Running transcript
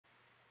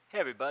Hey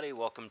everybody,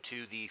 welcome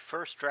to the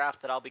first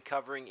draft that I'll be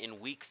covering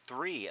in week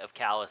 3 of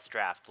CALLOUS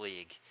Draft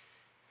League.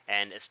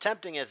 And as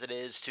tempting as it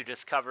is to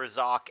just cover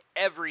Zoc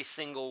every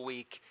single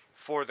week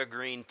for the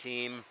green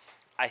team,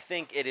 I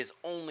think it is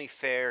only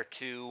fair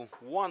to,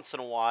 once in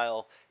a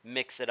while,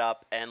 mix it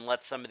up and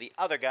let some of the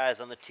other guys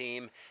on the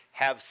team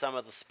have some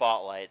of the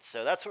spotlight.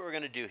 So that's what we're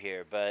going to do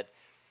here, but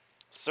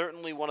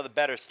certainly one of the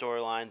better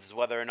storylines is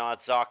whether or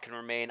not Zoc can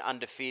remain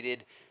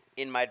undefeated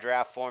in my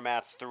draft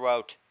formats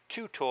throughout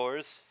 2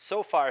 tours.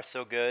 So far,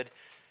 so good.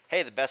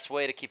 Hey, the best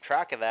way to keep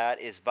track of that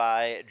is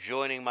by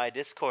joining my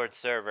Discord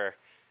server.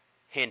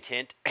 Hint,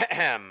 hint,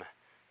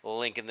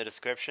 link in the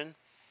description.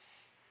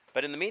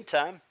 But in the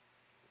meantime,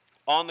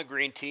 on the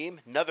green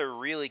team, another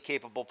really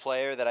capable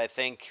player that I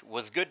think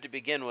was good to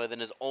begin with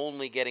and is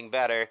only getting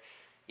better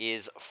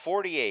is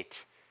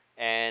 48.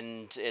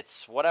 And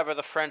it's whatever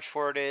the French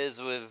word is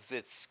with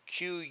its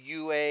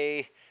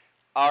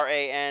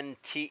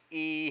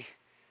Quarante.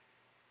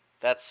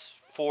 That's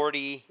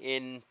 40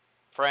 in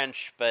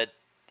French, but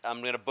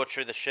I'm going to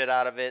butcher the shit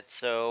out of it.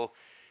 So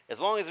as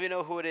long as we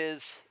know who it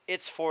is,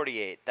 it's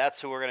 48. That's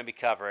who we're going to be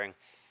covering.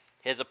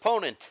 His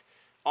opponent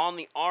on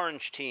the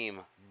orange team,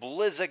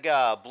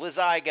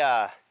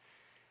 Blizihguh.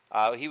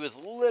 He was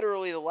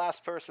literally the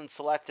last person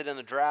selected in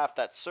the draft.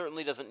 That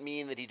certainly doesn't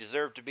mean that he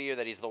deserved to be or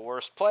that he's the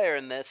worst player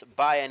in this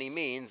by any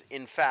means.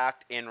 In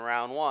fact, in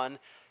round 1,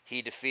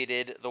 he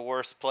defeated the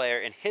worst player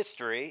in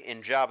history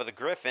in Jabba the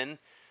Griffin.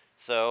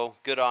 So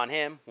good on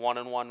him.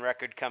 1-1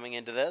 record coming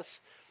into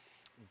this.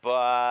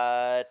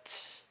 But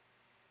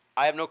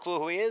I have no clue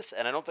who he is,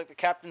 and I don't think the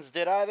captains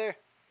did either.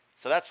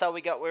 So that's how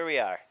we got where we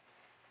are.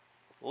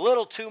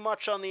 Little too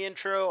much on the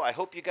intro. I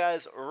hope you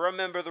guys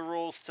remember the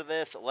rules to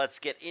this. Let's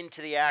get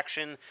into the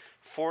action.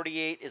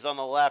 48 is on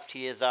the left.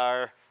 He is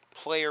our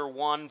player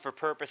 1 for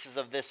purposes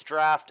of this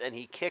draft, and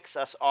he kicks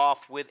us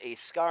off with a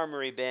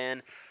Skarmory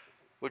ban,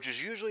 which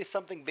is usually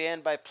something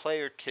banned by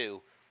player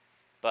 2.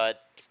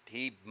 But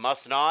he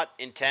must not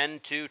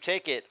intend to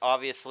take it,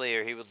 obviously,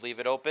 or he would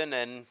leave it open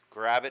and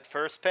grab it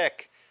first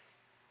pick.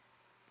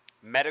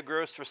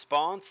 Metagross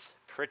response,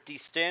 pretty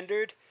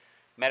standard.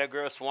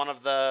 Metagross, one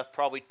of the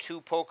probably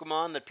 2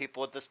 Pokemon that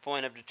people at this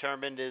point have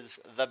determined is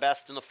the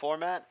best in the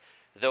format.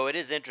 Though it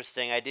is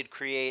interesting, I did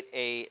create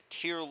a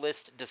tier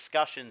list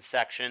discussion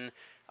section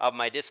of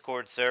my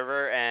Discord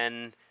server,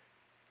 and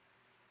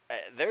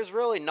there's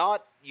really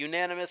not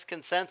unanimous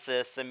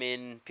consensus. I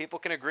mean, people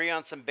can agree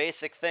on some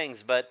basic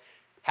things, but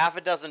half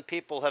a dozen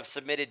people have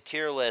submitted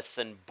tier lists,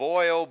 and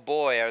boy, oh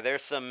boy, are there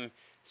some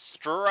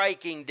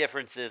striking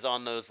differences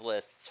on those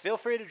lists. Feel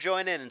free to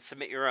join in and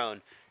submit your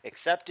own,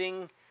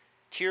 accepting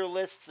tier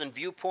lists and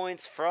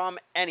viewpoints from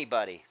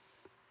anybody.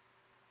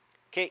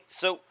 Okay,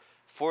 so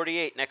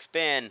 48, next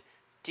ban,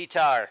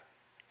 Titar.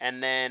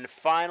 And then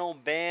final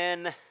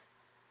ban,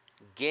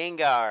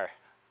 Gengar.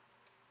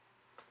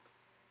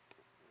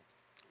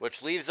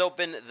 Which leaves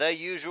open the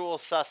usual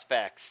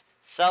suspects.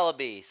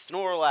 Celebi,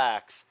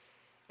 Snorlax,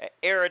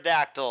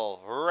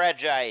 Aerodactyl,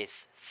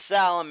 Regice,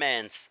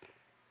 Salamence.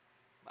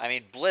 I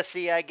mean,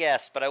 Blissey, I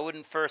guess, but I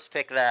wouldn't first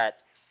pick that.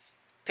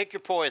 Pick your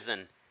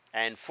poison.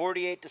 And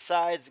 48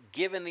 decides,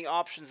 given the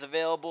options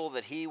available,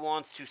 that he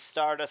wants to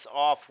start us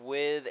off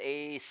with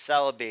a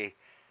Celebi.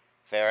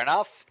 Fair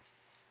enough.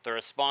 The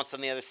response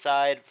on the other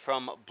side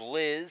from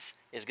Blizz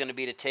is going to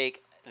be to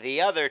take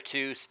the other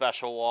 2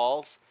 special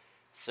walls.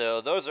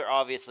 So those are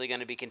obviously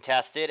going to be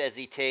contested as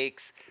he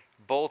takes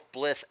both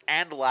Bliss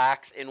and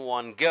Lax in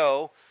one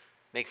go.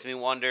 Makes me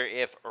wonder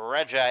if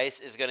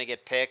Regice is going to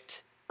get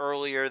picked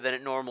earlier than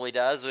it normally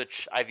does,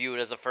 which I view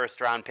it as a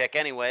first round pick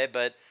anyway,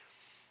 but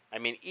I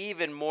mean,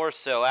 even more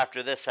so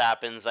after this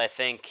happens, I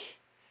think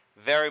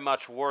very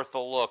much worth a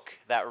look,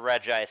 that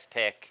Regice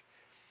pick.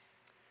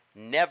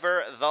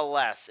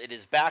 Nevertheless, it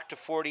is back to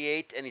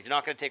 48, and he's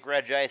not going to take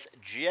Regice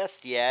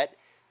just yet.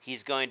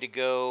 He's going to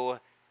go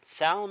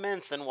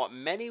Salamence and what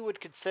many would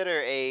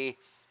consider a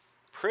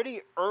pretty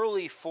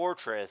early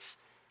Fortress.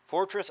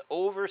 Fortress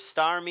over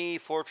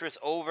Starmie, Fortress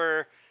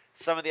over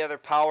some of the other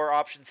power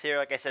options here.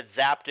 Like I said,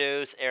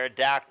 Zapdos,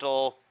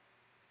 Aerodactyl.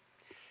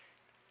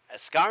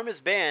 Skarm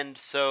is banned,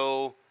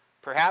 so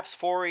perhaps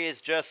Fori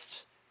is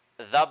just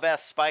the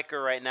best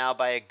spiker right now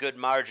by a good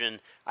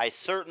margin. I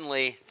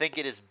certainly think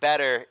it is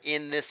better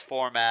in this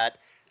format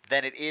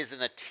than it is in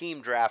the team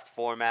draft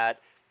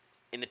format.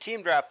 In the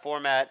team draft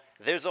format,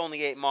 there's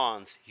only 8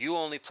 Mons. You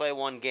only play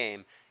 1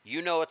 game.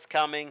 You know it's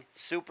coming.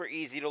 Super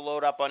easy to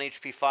load up on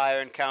HP Fire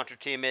and counter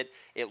team it.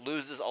 It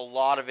loses a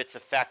lot of its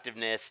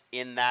effectiveness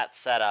in that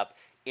setup.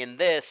 In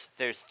this,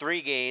 there's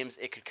 3 games.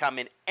 It could come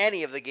in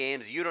any of the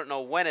games. You don't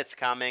know when it's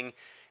coming,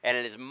 and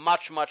it is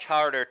much, much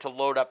harder to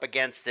load up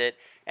against it.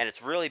 And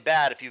it's really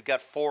bad if you've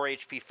got 4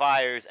 HP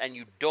Fires and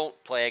you don't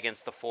play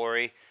against the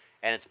Fori,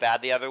 and it's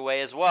bad the other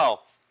way as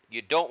well.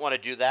 You don't want to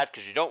do that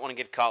because you don't want to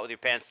get caught with your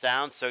pants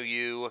down, so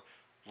you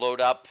load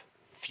up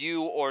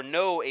few or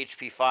no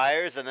HP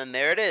Fires, and then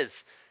there it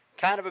is.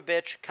 Kind of a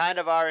bitch, kind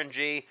of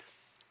RNG.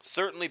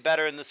 Certainly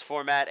better in this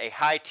format, a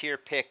high-tier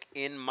pick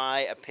in my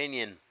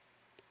opinion.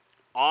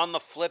 On the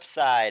flip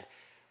side,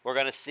 we're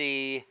going to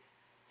see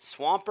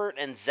Swampert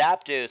and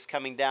Zapdos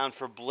coming down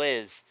for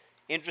Blizz.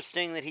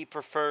 Interesting that he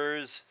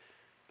prefers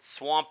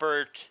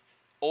Swampert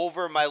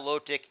over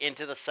Milotic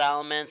into the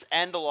Salamence,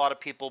 and a lot of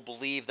people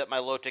believe that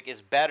Milotic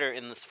is better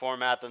in this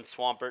format than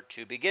Swampert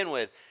to begin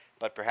with.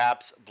 But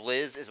perhaps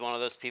Blizz is one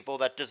of those people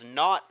that does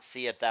not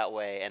see it that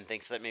way and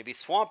thinks that maybe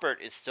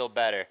Swampert is still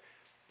better.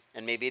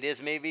 And maybe it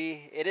is,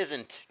 maybe it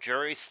isn't.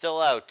 Jury's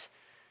still out.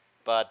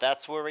 But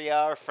that's where we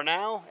are for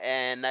now,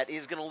 and that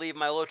is going to leave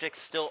Milotic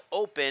still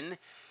open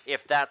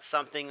if that's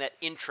something that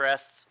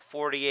interests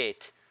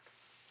 48.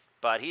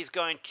 But he's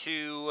going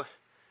to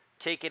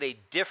take it a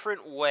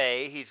different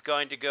way. He's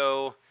going to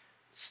go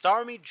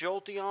Starmie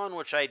Jolteon,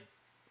 which I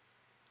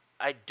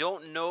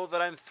don't know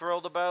that I'm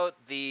thrilled about.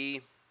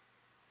 The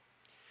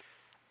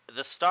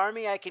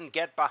Starmie I can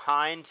get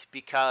behind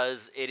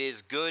because it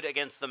is good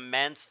against the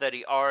Ments that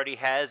he already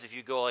has. If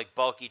you go like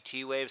bulky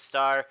T-Wave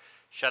Star,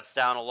 shuts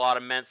down a lot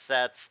of Ment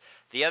sets.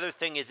 The other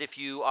thing is if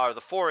you are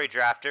the 4A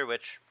drafter,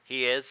 which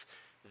he is,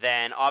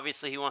 then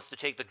obviously he wants to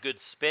take the good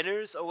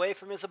spinners away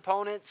from his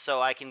opponent,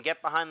 so I can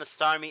get behind the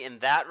Starmie in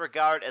that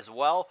regard as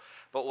well.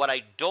 But what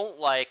I don't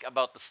like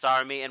about the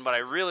Starmie, and what I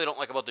really don't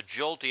like about the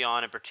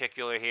Jolteon in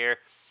particular here,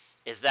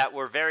 is that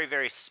we're very,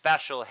 very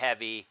special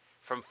heavy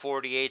from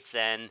 48's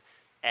end,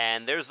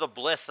 and there's the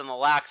Bliss and the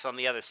Lax on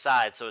the other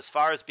side. So as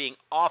far as being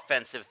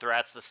offensive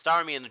threats, the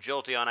Starmie and the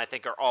Jolteon I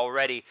think are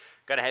already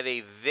going to have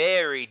a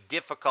very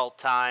difficult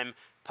time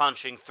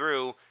punching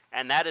through,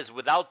 and that is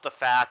without the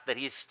fact that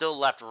he's still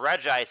left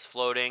Regice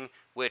floating,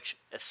 which,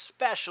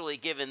 especially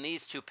given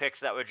these two picks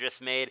that were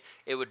just made,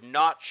 it would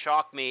not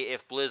shock me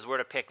if Blizz were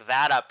to pick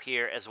that up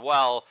here as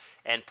well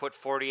and put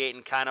 48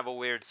 in kind of a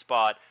weird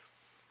spot.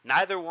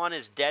 Neither one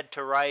is dead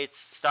to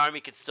rights.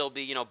 Starmie could still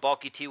be,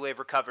 bulky T-Wave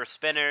recover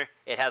spinner.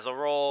 It has a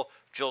roll.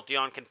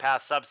 Jolteon can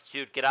pass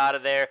substitute, get out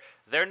of there.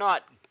 They're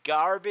not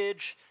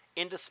garbage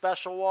into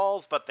special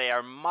walls, but they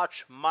are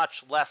much,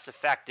 much less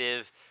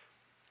effective.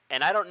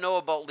 And I don't know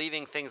about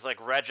leaving things like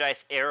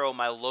Regice, Arrow,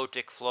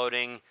 Milotic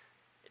floating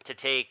to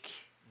take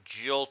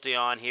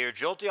Jolteon here.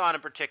 Jolteon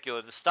in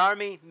particular. The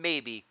Starmie,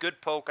 maybe.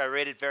 Good poke. I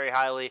rate it very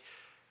highly.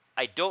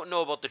 I don't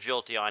know about the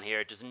Jolteon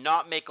here. It does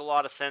not make a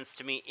lot of sense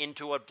to me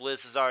into what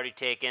Blizz has already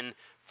taken.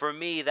 For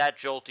me, that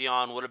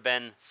Jolteon would have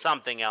been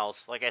something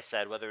else. Like I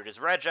said, whether it is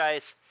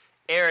Regice,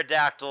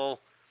 Aerodactyl,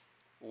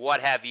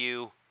 what have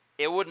you,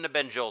 it wouldn't have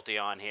been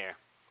Jolteon here.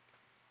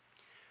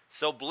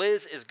 So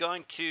Blizz is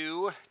going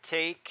to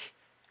take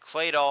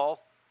Claydol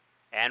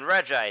and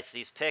Regice.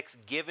 These picks,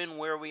 given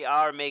where we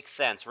are, make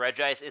sense.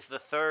 Regice is the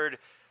third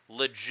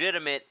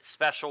legitimate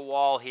special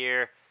wall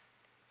here.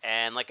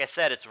 And like I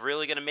said, it's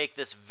really going to make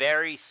this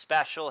very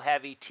special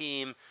heavy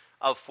team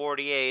of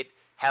 48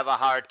 have a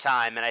hard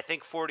time. And I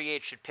think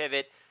 48 should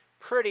pivot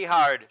pretty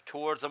hard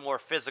towards a more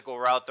physical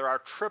route. There are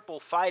triple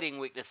fighting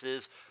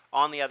weaknesses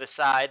on the other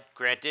side.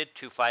 Granted,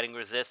 2 fighting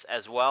resists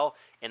as well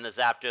in the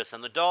Zapdos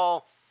and the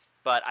Doll.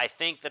 But I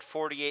think that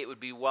 48 would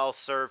be well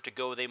served to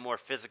go with a more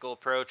physical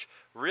approach.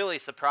 Really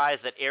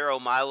surprised that Arrow,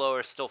 Milo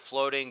are still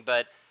floating.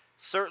 But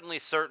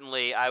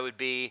certainly I would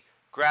be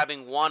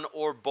grabbing one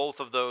or both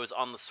of those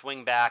on the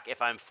swing back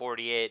if I'm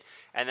 48.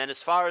 And then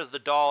as far as the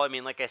Doll, I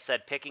mean, like I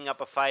said, picking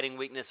up a fighting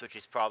weakness, which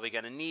he's probably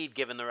going to need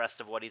given the rest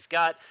of what he's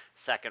got.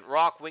 Second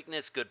rock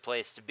weakness, good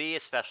place to be,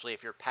 especially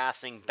if you're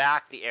passing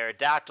back the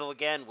Aerodactyl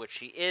again, which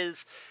he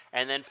is.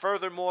 And then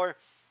furthermore,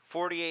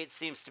 48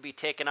 seems to be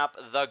taking up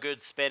the good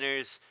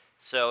spinners.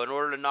 So in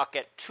order to not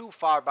get too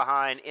far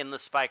behind in the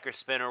Spiker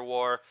Spinner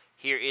war,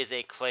 here is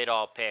a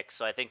Claydol pick.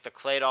 So I think the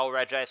Claydol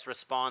Regice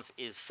response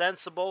is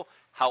sensible.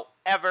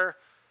 However,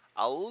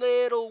 a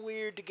little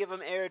weird to give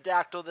him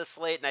Aerodactyl this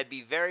late, and I'd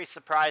be very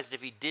surprised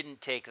if he didn't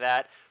take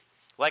that.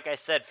 Like I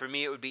said, for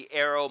me it would be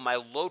Arrow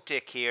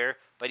Milotic here,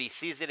 but he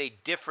sees it a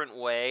different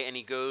way, and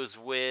he goes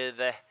with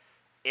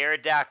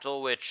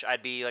Aerodactyl, which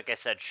I'd be, like I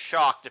said,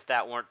 shocked if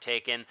that weren't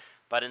taken.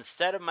 But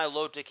instead of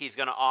Milotic, he's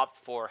going to opt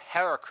for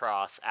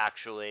Heracross,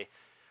 actually,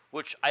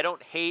 which I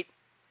don't hate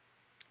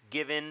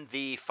given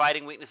the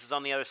fighting weaknesses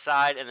on the other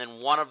side, and then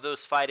one of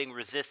those fighting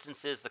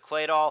resistances, the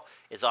Claydol,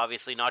 is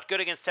obviously not good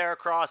against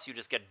Heracross. You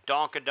just get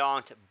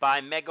donkadonked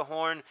by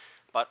Megahorn.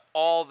 But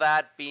all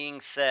that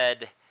being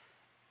said,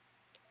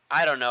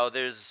 I don't know,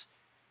 there's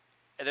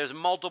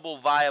multiple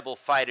viable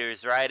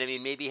fighters, right? I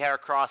mean, maybe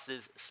Heracross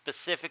is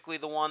specifically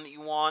the one that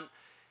you want,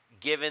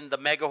 given the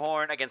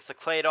Megahorn against the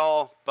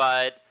Claydol,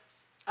 but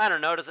I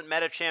don't know, doesn't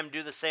Medicham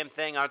do the same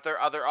thing? Aren't there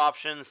other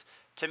options?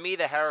 To me,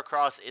 the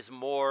Heracross is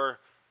more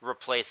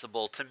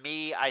replaceable. To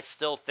me, I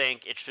still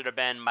think it should have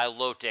been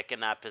Milotic in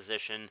that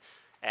position,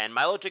 and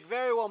Milotic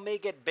very well may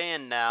get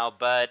banned now,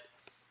 but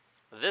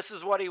this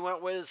is what he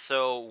went with,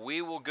 so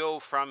we will go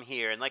from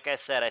here. And like I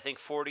said, I think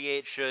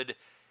 48 should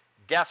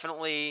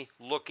definitely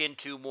look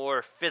into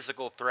more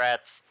physical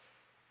threats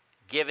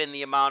given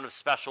the amount of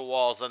special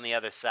walls on the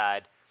other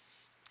side.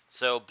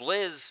 So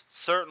Blizz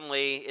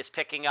certainly is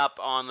picking up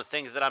on the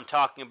things that I'm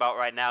talking about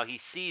right now. He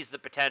sees the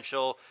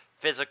potential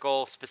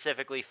physical,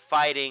 specifically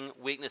fighting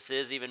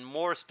weaknesses, even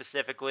more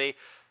specifically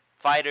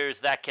fighters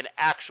that can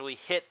actually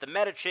hit the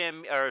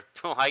Medicham, or,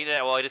 well,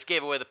 I just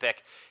gave away the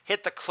pick,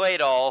 hit the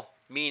Claydol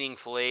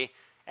meaningfully,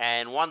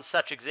 and one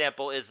such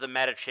example is the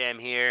Medicham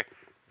here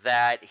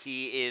that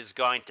he is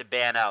going to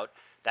ban out.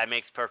 That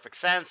makes perfect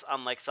sense,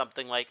 unlike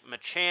something like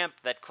Machamp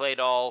that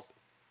Claydol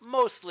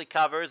mostly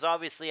covers.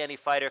 Obviously, any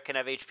fighter can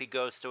have HP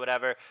Ghost or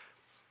whatever,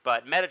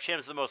 but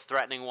Medicham's the most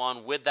threatening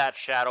one with that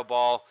Shadow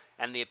Ball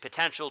and the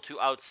potential to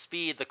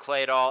outspeed the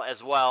Claydol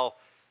as well.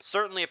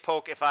 Certainly a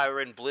poke if I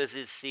were in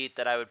Blizz's seat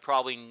that I would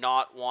probably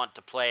not want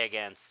to play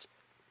against.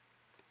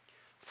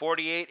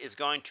 48 is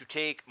going to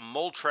take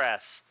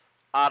Moltres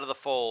out of the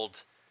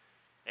fold.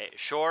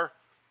 Sure,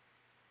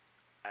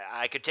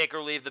 I could take or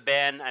leave the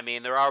ban. I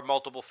mean, there are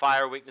multiple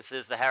fire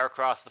weaknesses, the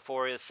Heracross, the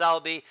Foria, the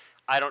Celebi.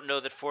 I don't know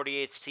that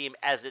 48's team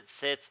as it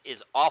sits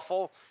is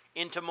awful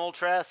into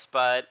Moltres,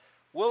 but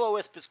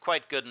Will-O-Wisp is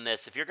quite good in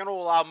this. If you're going to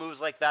allow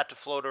moves like that to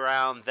float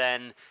around,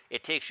 then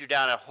it takes you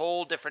down a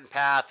whole different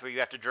path where you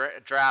have to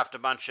draft a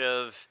bunch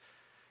of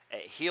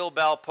Heal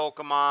Bell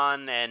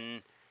Pokemon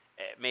and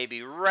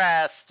maybe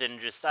Rest and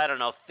just, I don't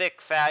know,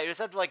 Thick Fat. You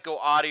just have to like go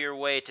out of your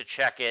way to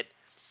check it.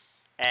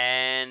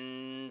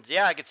 And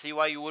yeah, I could see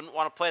why you wouldn't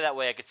want to play that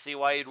way. I could see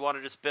why you'd want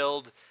to just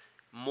build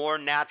more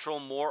natural,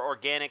 more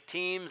organic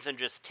teams and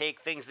just take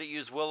things that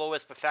use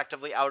Will-O-Wisp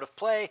effectively out of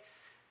play.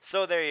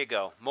 So there you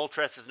go.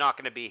 Moltres is not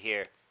going to be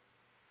here.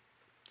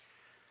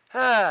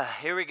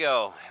 Here we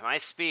go. My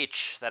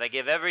speech that I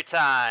give every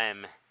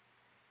time.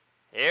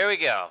 Here we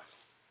go.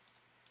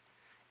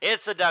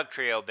 It's a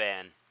Dugtrio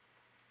ban.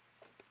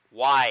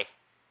 Why?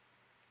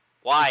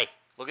 Why?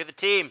 Look at the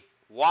team.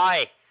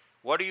 Why?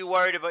 What are you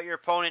worried about your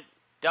opponent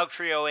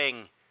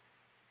Dugtrioing?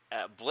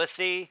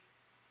 Blissey?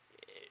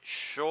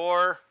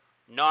 Sure.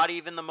 Not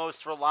even the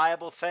most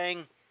reliable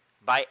thing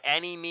by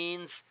any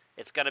means.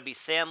 It's going to be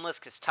Sandless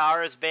because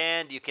Tara's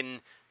banned. You can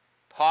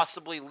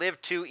possibly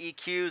live 2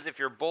 EQs if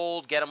you're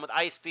bold, get them with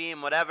Ice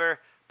Beam, whatever.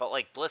 But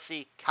like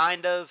Blissey,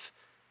 kind of.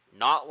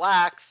 Not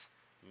Lax,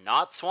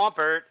 not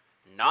Swampert,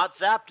 not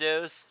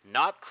Zapdos,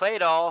 not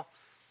Claydol.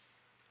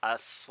 A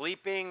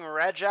sleeping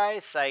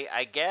Regice,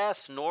 I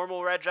guess.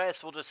 Normal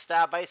Regice will just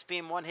stab Ice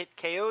Beam, one-hit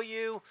KO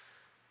you.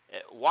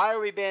 Why are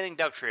we banning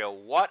Dugtrio?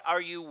 What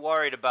are you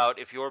worried about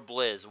if you're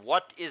Blizz?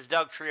 What is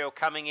Dugtrio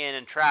coming in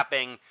and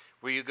trapping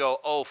where you go,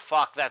 oh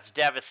fuck, that's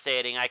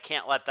devastating, I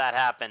can't let that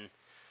happen?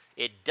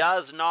 It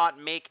does not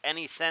make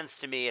any sense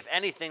to me. If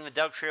anything, the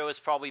Dugtrio is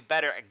probably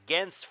better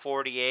against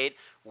 48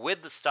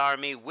 with the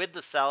Starmie, with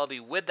the Celebi,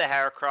 with the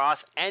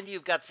Heracross, and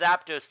you've got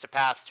Zapdos to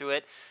pass to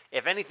it.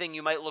 If anything,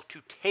 you might look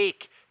to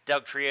take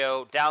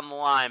Dugtrio down the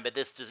line, but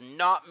this does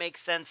not make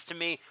sense to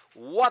me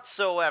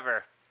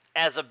whatsoever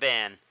as a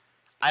ban.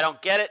 I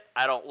don't get it.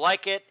 I don't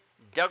like it.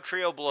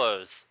 Dugtrio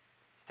blows.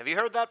 Have you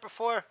heard that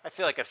before? I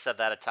feel like I've said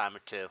that a time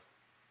or two.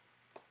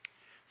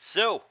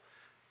 So,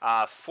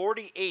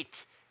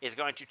 48 is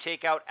going to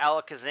take out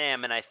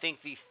Alakazam, and I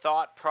think the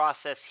thought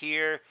process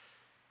here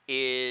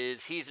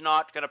is he's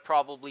not going to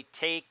probably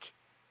take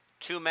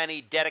too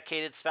many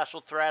dedicated special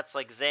threats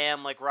like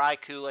Zam, like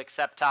Raikou, like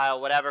Sceptile,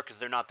 whatever, because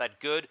they're not that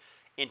good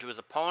into his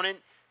opponent,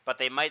 but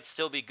they might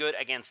still be good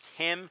against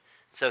him.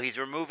 So he's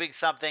removing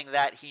something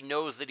that he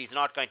knows that he's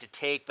not going to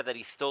take, but that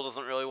he still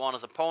doesn't really want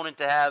his opponent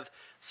to have.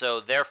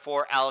 So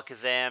therefore,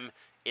 Alakazam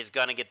is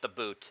going to get the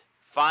boot.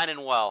 Fine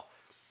and well.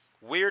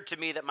 Weird to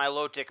me that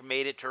Milotic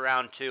made it to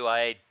round 2.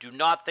 I do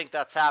not think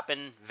that's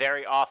happened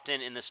very often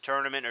in this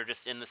tournament or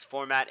just in this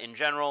format in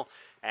general.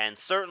 And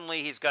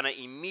certainly he's going to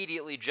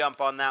immediately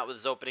jump on that with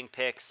his opening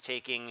picks,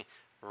 taking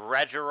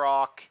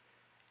Regirock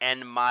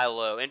and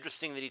Milo.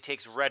 Interesting that he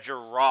takes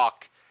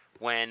Regirock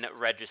when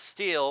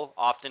Registeel,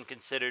 often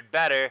considered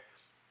better,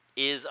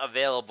 is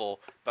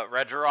available. But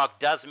Regirock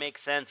does make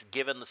sense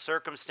given the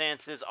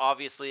circumstances.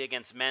 Obviously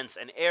against Mence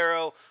and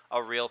Arrow,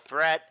 a real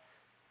threat.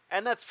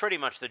 And that's pretty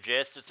much the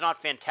gist. It's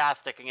not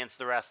fantastic against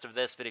the rest of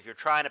this, but if you're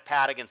trying to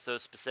pad against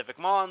those specific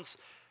mons,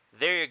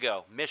 there you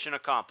go. Mission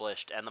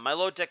accomplished. And the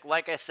Milotic,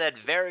 like I said,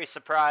 very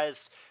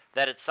surprised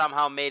that it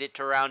somehow made it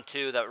to round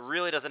 2. That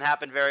really doesn't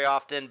happen very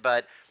often,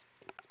 but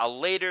a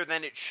later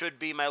than it should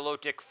be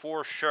Milotic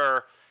for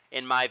sure,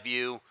 in my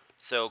view.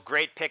 So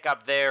great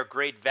pickup there,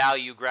 great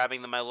value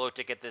grabbing the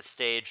Milotic at this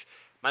stage.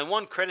 My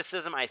one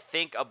criticism, I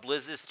think, of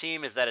Blizz's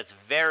team is that it's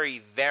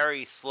very,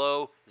 very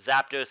slow,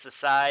 Zapdos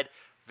aside.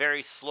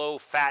 Very slow,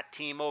 fat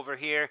team over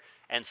here,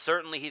 and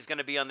certainly he's going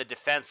to be on the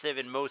defensive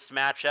in most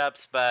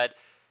matchups, but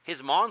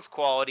his Mons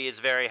quality is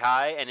very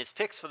high, and his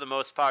picks for the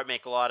most part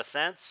make a lot of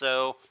sense,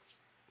 so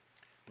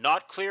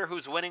not clear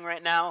who's winning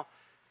right now.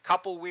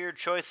 Couple weird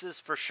choices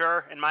for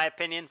sure, in my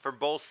opinion, for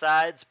both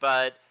sides,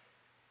 but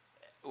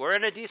we're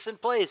in a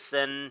decent place,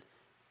 and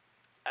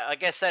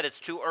like I said, it's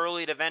too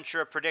early to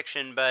venture a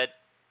prediction, but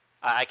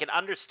I can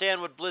understand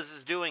what Blizz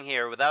is doing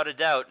here, without a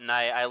doubt, and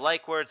I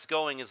like where it's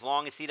going as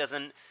long as he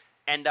doesn't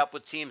end up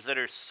with teams that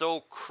are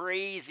so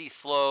crazy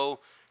slow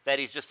that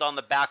he's just on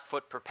the back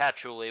foot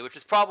perpetually, which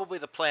is probably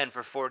the plan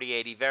for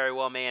 48. He very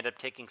well may end up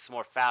taking some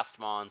more fast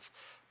mons.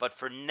 But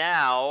for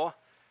now,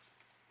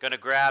 going to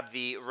grab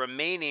the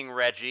remaining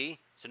Reggie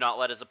to not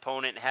let his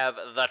opponent have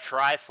the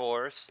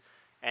Triforce.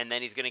 and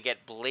then he's going to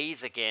get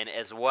Blizihguh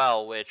as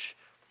well, which,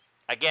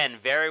 again,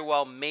 very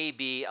well may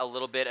be a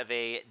little bit of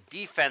a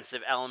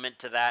defensive element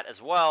to that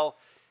as well.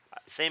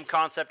 Same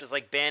concept as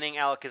like banning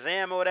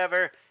Alakazam or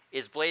whatever.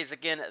 Is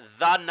Blizihguh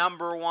the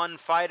number one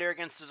fighter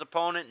against his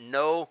opponent?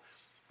 No,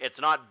 it's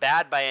not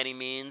bad by any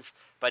means,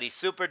 but he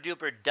super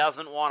duper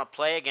doesn't want to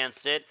play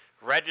against it.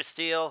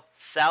 Registeel,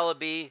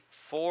 Celebi,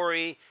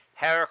 Fori,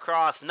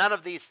 Heracross, none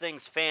of these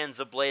things fans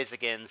of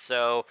Blizihguh,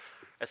 so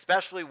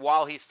especially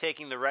while he's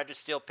taking the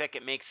Registeel pick,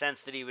 it makes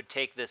sense that he would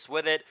take this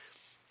with it.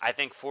 I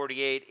think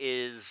 48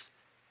 is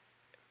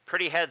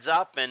pretty heads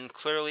up and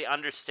clearly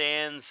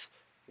understands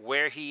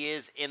where he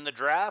is in the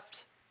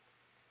draft.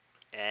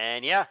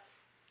 And yeah,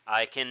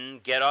 I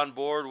can get on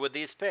board with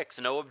these picks,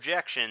 no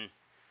objection.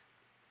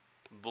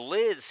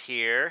 Blizz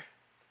here,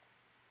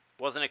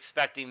 wasn't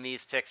expecting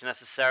these picks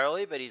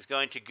necessarily, but he's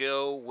going to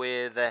go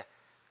with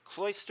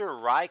Cloyster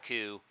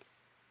Raikou.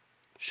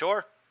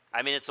 Sure,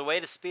 I mean, it's a way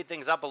to speed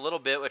things up a little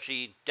bit, which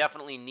he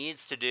definitely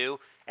needs to do.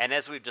 And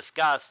as we've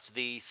discussed,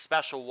 the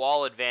special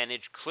wall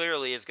advantage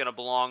clearly is going to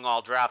belong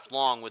all draft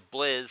long with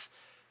Blizz.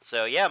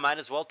 So yeah, might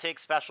as well take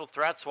special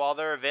threats while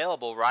they're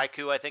available.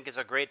 Raikou, I think, is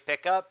a great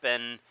pickup,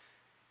 and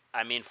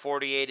I mean,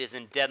 48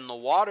 isn't dead in the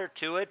water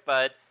to it,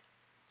 but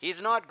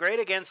he's not great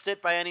against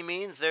it by any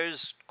means.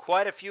 There's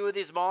quite a few of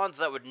these mons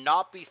that would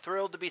not be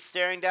thrilled to be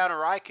staring down a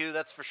Raikou,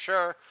 that's for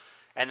sure.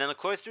 And then the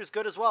Cloyster's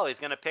good as well. He's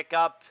going to pick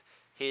up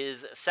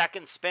his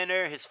second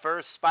spinner, his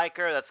first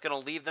spiker. That's going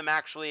to leave them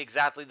actually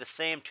exactly the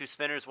same, 2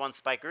 spinners, 1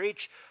 spiker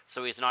each.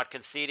 So he's not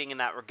conceding in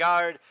that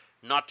regard.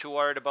 Not too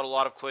worried about a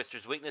lot of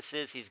Cloyster's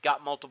weaknesses. He's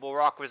got multiple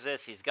rock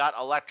resist. He's got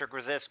electric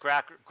resist,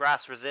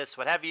 grass resist,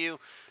 what have you.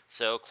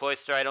 So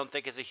Cloyster I don't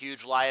think is a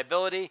huge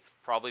liability.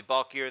 Probably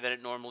bulkier than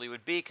it normally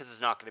would be because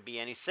there's not going to be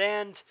any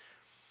sand.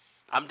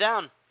 I'm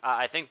down.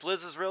 I think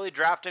Blizz is really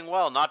drafting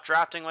well. Not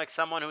drafting like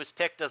someone who was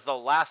picked as the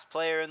last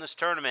player in this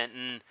tournament.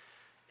 And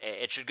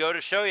it should go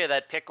to show you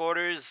that pick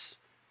orders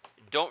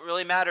don't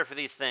really matter for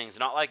these things.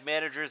 Not like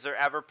managers are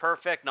ever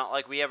perfect. Not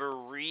like we ever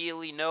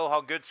really know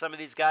how good some of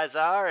these guys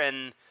are.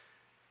 And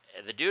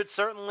the dude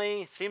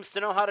certainly seems to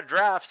know how to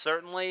draft.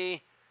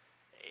 Certainly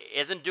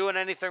isn't doing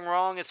anything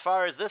wrong as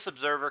far as this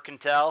observer can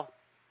tell.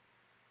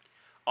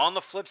 On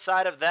the flip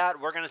side of that,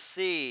 we're going to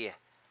see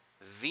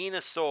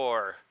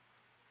Venusaur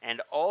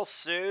and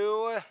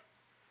also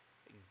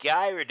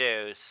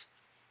Gyarados.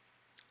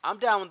 I'm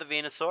down with the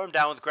Venusaur. I'm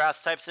down with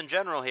grass types in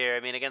general here. I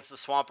mean, against the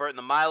Swampert and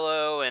the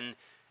Milo, and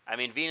I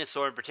mean,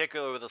 Venusaur in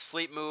particular with a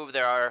sleep move.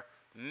 There are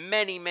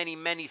many, many,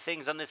 many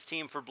things on this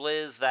team for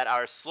Blizz that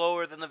are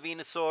slower than the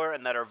Venusaur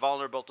and that are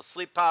vulnerable to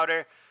sleep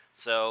powder.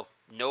 So,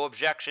 no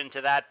objection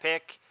to that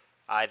pick.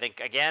 I think,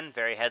 again,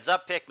 very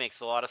heads-up pick.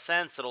 Makes a lot of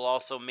sense. It'll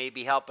also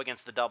maybe help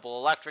against the double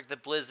electric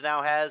that Blizz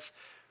now has.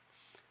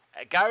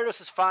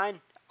 Gyarados is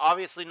fine.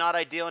 Obviously not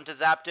ideal into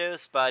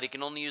Zapdos, but he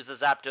can only use the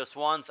Zapdos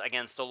once.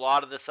 Against a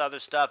lot of this other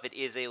stuff, it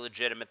is a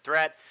legitimate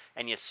threat.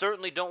 And you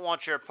certainly don't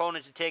want your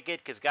opponent to take it,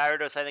 because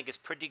Gyarados, I think, is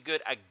pretty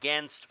good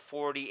against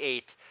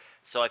 48.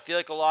 So I feel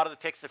like a lot of the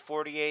picks that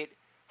 48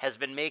 has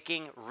been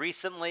making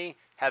recently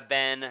have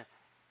been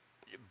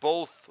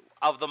both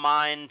of the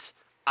mind,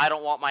 I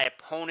don't want my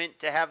opponent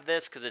to have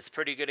this because it's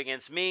pretty good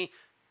against me,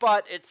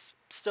 but it's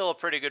still a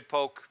pretty good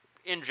poke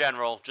in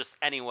general, just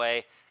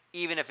anyway,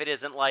 even if it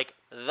isn't like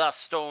the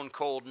stone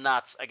cold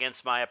nuts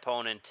against my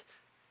opponent.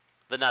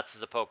 The nuts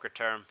is a poker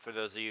term for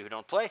those of you who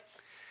don't play.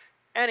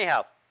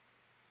 Anyhow,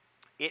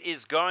 it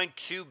is going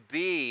to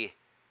be,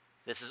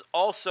 this is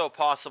also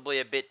possibly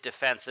a bit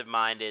defensive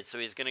minded, so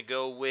he's going to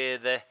go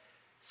with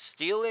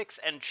Steelix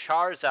and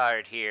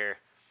Charizard here.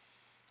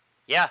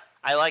 Yeah,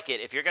 I like it.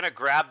 If you're going to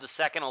grab the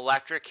second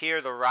electric here,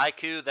 the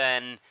Raikou,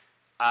 then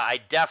I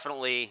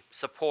definitely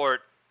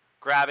support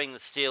grabbing the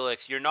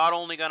Steelix. You're not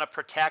only going to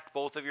protect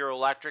both of your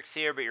electrics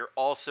here, but you're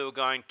also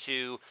going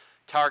to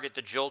target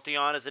the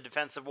Jolteon as a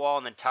defensive wall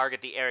and then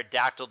target the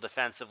Aerodactyl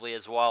defensively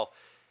as well.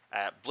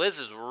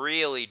 Blizz is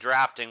really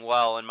drafting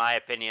well, in my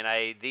opinion.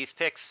 These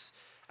picks,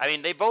 I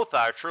mean, they both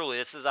are, truly.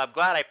 I'm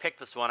glad I picked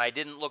this one. I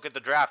didn't look at the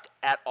draft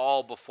at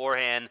all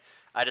beforehand.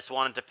 I just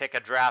wanted to pick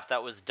a draft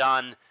that was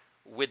done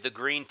with the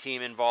green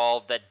team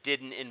involved that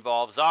didn't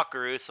involve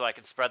Zakaru so I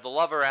could spread the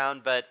love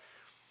around. But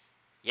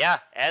yeah,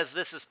 as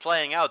this is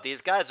playing out,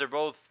 these guys are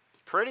both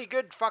pretty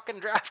good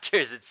fucking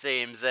drafters, it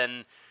seems,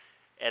 and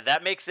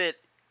that makes it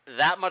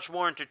that much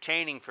more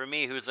entertaining for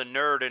me, who's a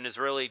nerd and is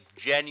really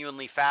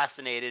genuinely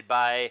fascinated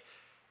by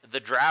the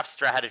draft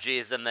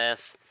strategies in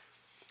this.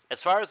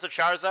 As far as the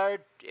Charizard,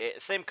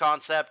 same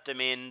concept. I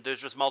mean,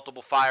 there's just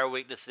multiple fire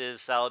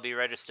weaknesses: Celebi,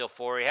 Registeel,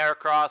 Fori,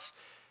 Heracross.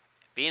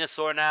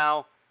 Venusaur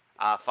now.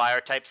 Fire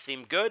types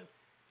seem good.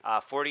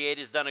 48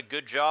 has done a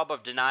good job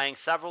of denying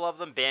several of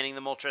them, banning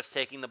the Moltres,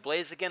 taking the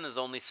Blizihguh. There's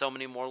only so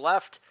many more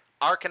left.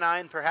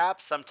 Arcanine,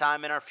 perhaps,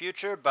 sometime in our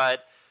future.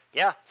 But,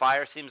 yeah,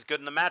 Fire seems good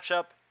in the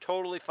matchup.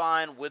 Totally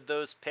fine with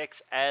those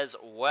picks as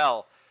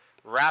well.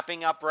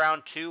 Wrapping up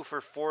round 2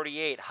 for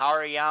 48,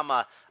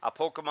 Hariyama, a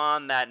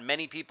Pokemon that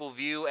many people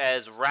view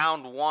as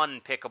round 1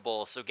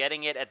 pickable. So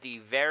getting it at the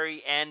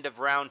very end of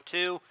round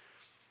 2.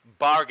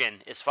 bargain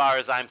as far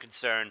as I'm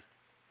concerned.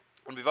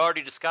 And we've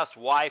already discussed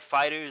why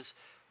fighters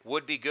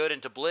would be good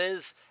into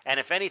Blizz, and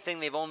if anything,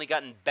 they've only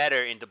gotten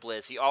better into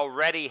Blizz. He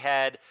already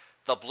had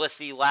the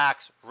Blissey,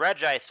 Lax,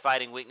 Regice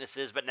fighting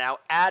weaknesses, but now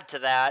add to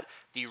that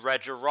the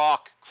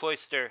Regirock,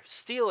 Cloyster,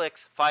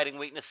 Steelix fighting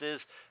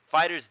weaknesses.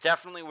 Fighter's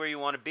definitely where you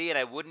want to be, and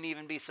I wouldn't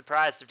even be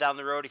surprised if down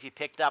the road if you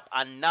picked up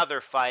another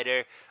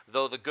fighter,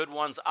 though the good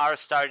ones are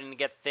starting to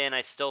get thin.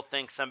 I still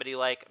think somebody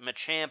like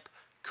Machamp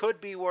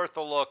could be worth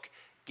a look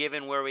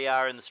given where we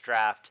are in this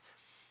draft.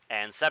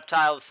 And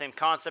Sceptile, the same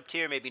concept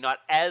here, maybe not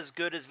as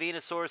good as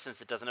Venusaur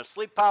since it doesn't have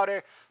Sleep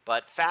Powder,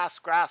 but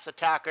fast grass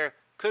attacker,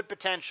 could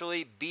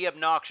potentially be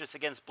obnoxious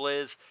against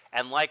Blizz,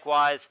 and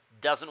likewise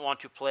doesn't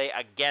want to play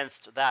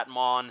against that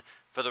Mon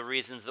for the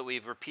reasons that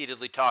we've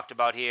repeatedly talked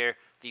about here,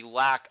 the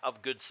lack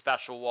of good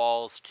special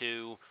walls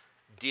to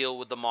deal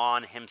with the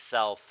Mon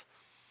himself.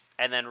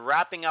 And then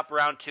wrapping up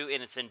round 2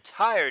 in its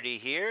entirety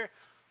here,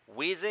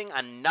 Weezing,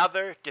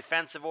 another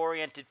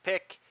defensive-oriented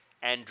pick,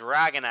 and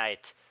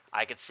Dragonite.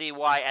 I could see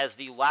why, as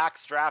the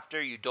Lax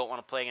drafter, you don't want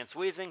to play against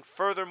Weezing.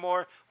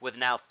 Furthermore, with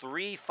now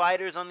 3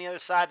 fighters on the other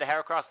side, the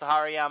Heracross, the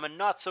Hariyama,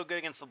 not so good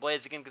against the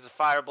Blizihguh because of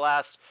Fire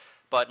Blast,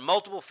 but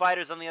multiple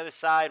fighters on the other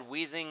side,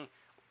 Weezing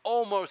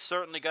almost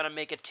certainly going to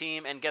make a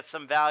team and get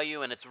some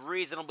value, and it's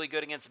reasonably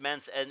good against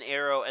Mence and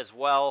Arrow as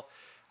well.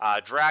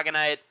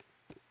 Dragonite,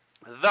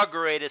 the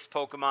greatest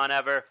Pokemon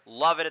ever.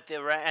 Love it at the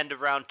end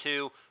of round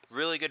 2.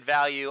 Really good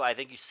value. I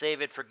think you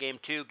save it for game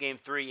 2, game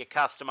 3, you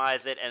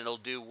customize it, and it'll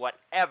do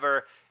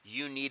whatever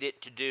you need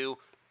it to do.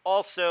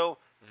 Also,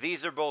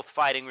 these are both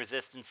fighting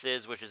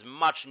resistances, which is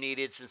much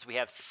needed since we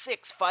have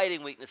 6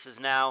 fighting weaknesses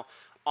now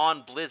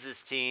on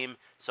Blizz's team.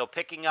 So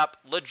picking up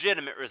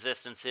legitimate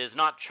resistances,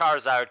 not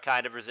Charizard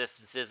kind of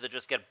resistances that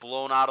just get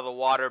blown out of the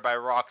water by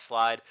Rock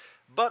Slide,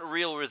 but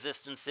real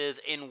resistances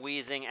in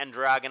Weezing and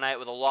Dragonite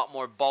with a lot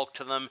more bulk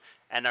to them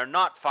and are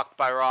not fucked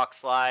by Rock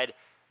Slide.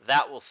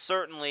 That will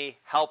certainly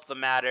help the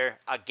matter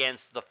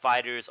against the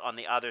fighters on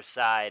the other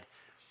side.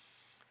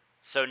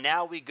 So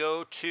now we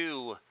go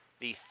to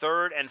the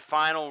third and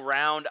final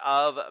round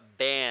of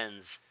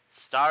bans,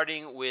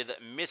 starting with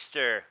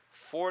Mr.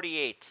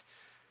 48,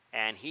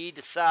 and he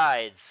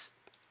decides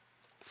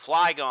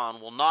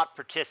Flygon will not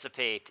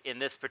participate in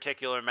this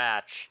particular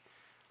match.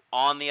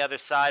 On the other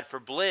side for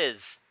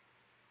Blizz,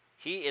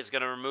 he is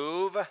going to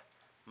remove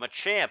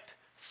Machamp.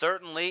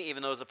 Certainly,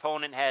 even though his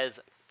opponent has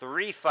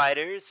 3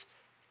 fighters,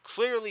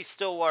 clearly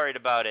still worried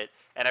about it.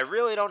 And I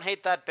really don't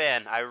hate that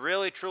ban. I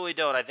really, truly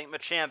don't. I think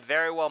Machamp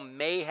very well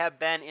may have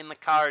been in the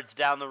cards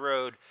down the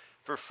road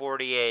for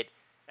 48.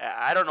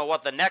 I don't know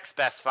what the next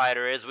best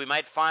fighter is. We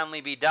might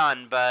finally be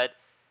done, but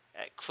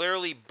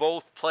clearly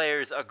both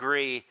players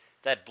agree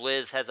that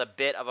Blizz has a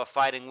bit of a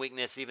fighting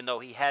weakness, even though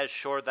he has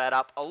shored that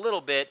up a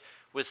little bit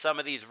with some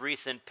of these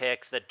recent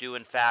picks that do,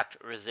 in fact,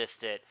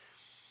 resist it.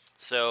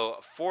 So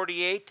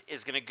 48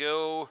 is going to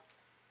go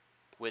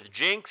with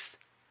Jinx.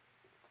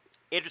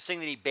 Interesting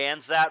that he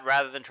bans that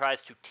rather than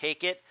tries to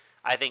take it.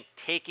 I think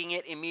taking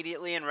it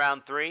immediately in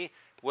round 3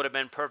 would have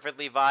been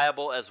perfectly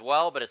viable as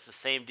well, but it's the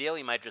same deal.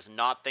 He might just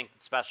not think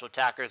that special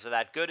attackers are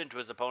that good into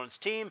his opponent's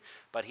team,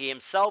 but he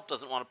himself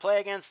doesn't want to play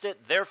against it.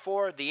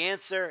 Therefore, the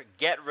answer,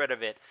 get rid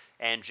of it.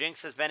 And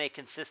Jinx has been a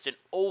consistent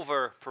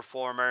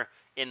overperformer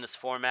in this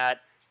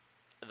format.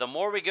 The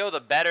more we go,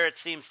 the better it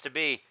seems to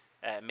be.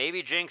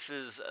 Maybe Jinx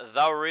is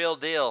the real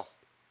deal.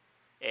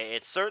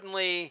 It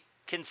certainly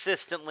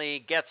consistently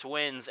gets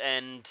wins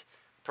and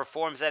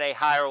performs at a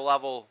higher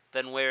level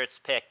than where it's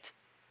picked.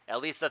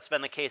 At least that's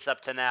been the case up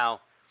to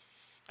now.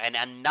 And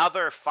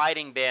another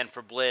fighting ban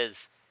for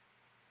Blizz.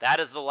 That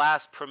is the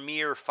last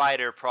premier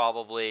fighter,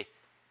 probably.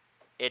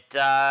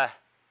 Yeah,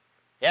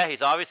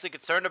 he's obviously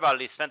concerned about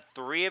it. He spent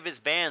 3 of his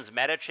bans,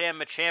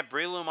 Metacham, Machamp,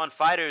 Breloom on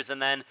fighters,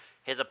 and then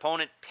his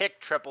opponent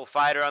picked triple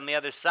fighter on the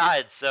other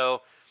side.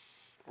 So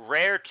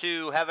rare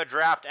to have a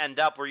draft end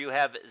up where you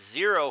have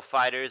 0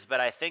 fighters,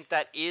 but I think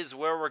that is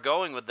where we're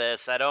going with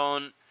this.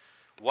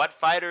 What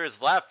fighter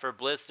is left for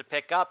Blizz to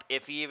pick up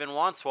if he even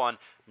wants one?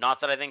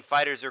 Not that I think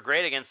fighters are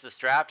great against this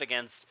draft,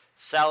 against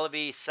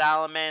Celebi,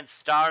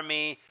 Salamence,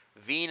 Starmie,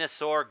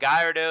 Venusaur,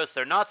 Gyarados.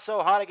 They're not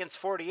so hot against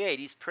 48.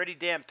 He's pretty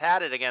damn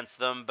padded against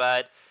them,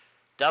 but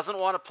doesn't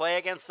want to play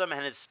against them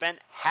and has spent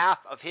half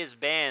of his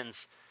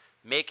bans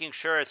making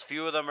sure as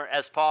few of them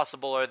as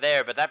possible are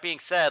there. But that being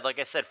said, like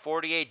I said,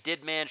 48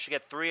 did manage to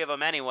get 3 of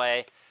them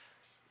anyway.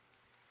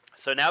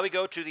 So now we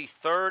go to the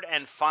third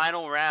and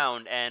final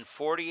round, and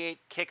 48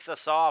 kicks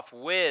us off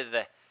with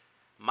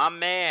my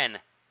man,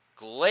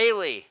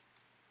 Glalie,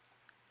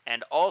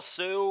 and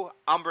also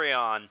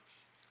Umbreon.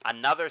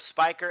 Another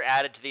spiker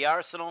added to the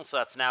arsenal, so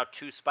that's now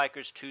 2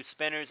 spikers, 2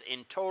 spinners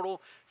in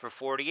total for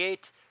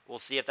 48. We'll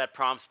see if that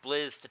prompts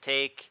Blizz to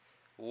take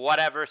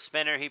whatever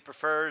spinner he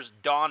prefers,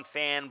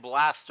 Donphan,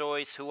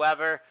 Blastoise,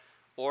 whoever,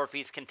 or if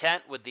he's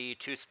content with the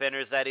 2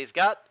 spinners that he's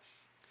got.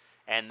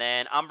 And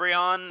then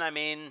Umbreon,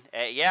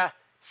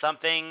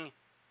 something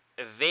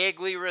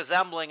vaguely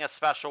resembling a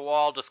special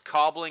wall, just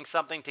cobbling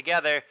something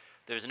together.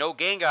 There's no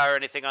Gengar or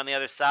anything on the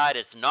other side.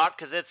 It's not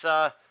because it's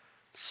a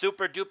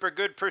super duper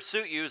good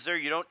pursuit user.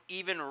 You don't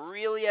even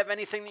really have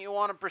anything that you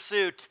want to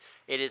pursuit.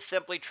 It is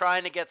simply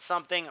trying to get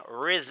something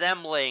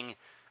resembling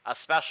a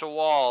special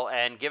wall,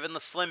 and given the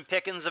slim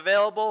pickings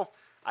available,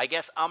 I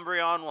guess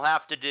Umbreon will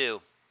have to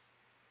do.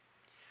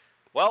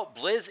 Well,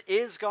 Blizz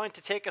is going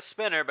to take a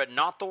spinner, but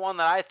not the one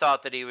that I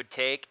thought that he would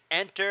take.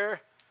 Enter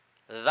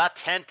the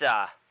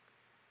Tenta.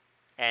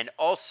 And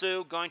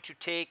also going to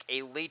take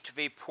a late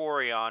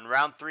Vaporeon.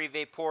 Round 3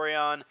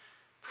 Vaporeon.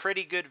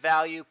 Pretty good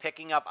value,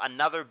 picking up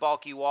another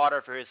bulky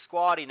water for his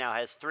squad. He now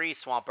has 3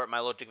 Swampert,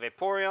 Milotic,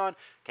 Vaporeon.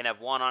 Can have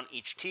 1 on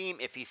each team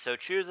if he so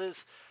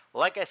chooses.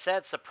 Like I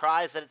said,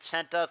 surprised that it's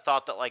Tenta.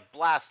 Thought that like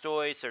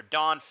Blastoise or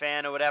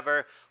Donphan or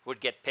whatever would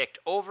get picked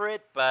over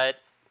it, but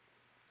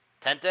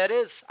Tenta it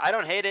is. I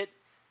don't hate it.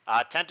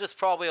 Tenta's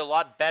probably a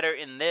lot better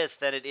in this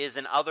than it is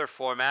in other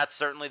formats,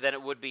 certainly than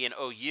it would be in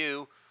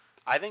OU.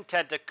 I think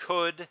Tenta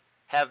could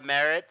have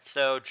merit,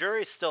 so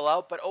jury's still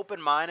out, but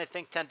open mind. I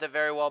think Tenta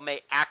very well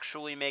may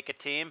actually make a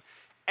team,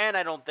 and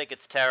I don't think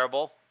it's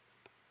terrible.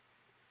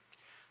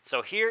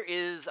 So here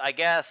is, I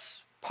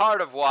guess, part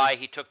of why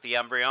he took the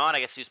Umbreon. I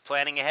guess he was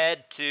planning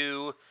ahead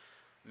to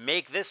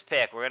make this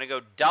pick. We're going to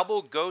go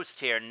double Ghost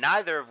here,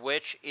 neither of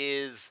which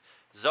is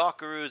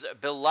Zockeru's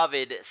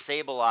beloved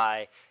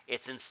Sableye.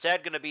 It's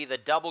instead going to be the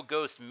double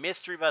Ghost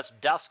Misdreavus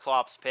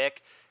Dusclops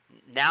pick,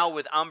 now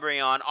with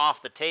Umbreon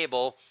off the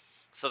table.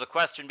 So the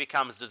question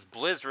becomes, does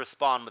Blizz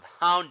respond with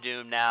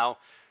Houndoom now,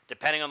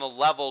 depending on the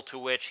level to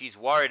which he's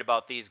worried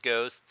about these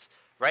ghosts?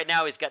 Right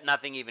now he's got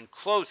nothing even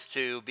close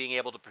to being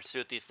able to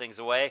pursuit these things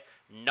away.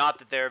 Not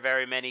that there are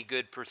very many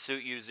good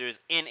pursuit users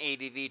in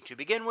ADV to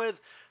begin with,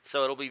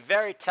 so it'll be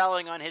very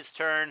telling on his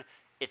turn.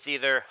 It's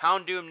either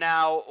Houndoom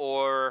now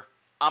or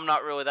I'm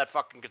not really that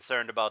fucking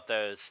concerned about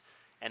those.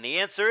 And the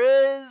answer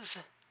is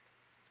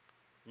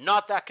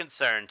not that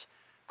concerned.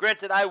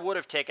 Granted, I would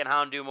have taken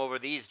Houndoom over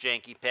these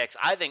janky picks.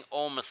 I think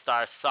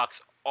Omastar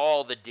sucks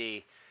all the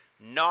D.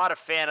 Not a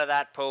fan of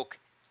that poke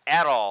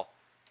at all.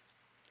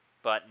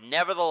 But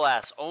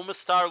nevertheless,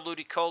 Omastar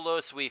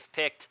Ludicolo, we've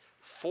picked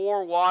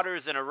 4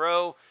 waters in a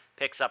row.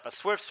 Picks up a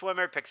Swift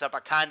Swimmer, picks up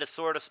a kinda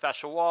sorta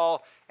special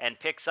wall, and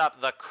picks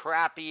up the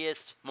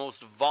crappiest,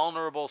 most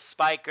vulnerable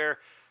spiker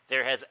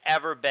there has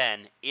ever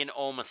been in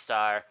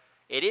Omastar.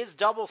 It is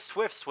double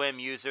Swift Swim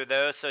user,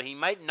 though, so he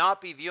might not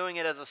be viewing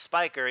it as a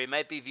spiker. He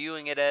might be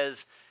viewing it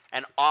as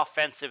an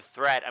offensive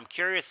threat. I'm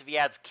curious if he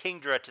adds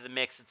Kingdra to the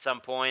mix at some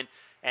point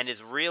and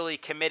is really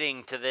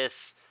committing to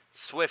this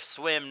Swift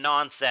Swim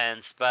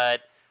nonsense,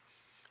 but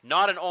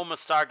not an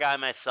Omastar guy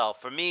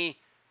myself. For me,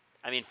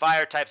 I mean,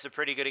 fire types are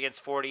pretty good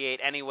against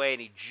 48 anyway,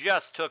 and he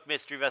just took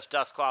Misdreavus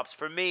Dusclops.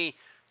 For me,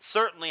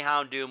 certainly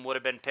Houndoom would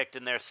have been picked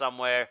in there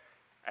somewhere,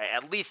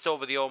 at least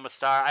over the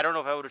Omastar. I don't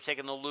know if I would have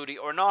taken the Ludi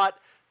or not,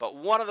 but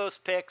one of those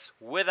picks,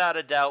 without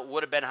a doubt,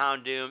 would have been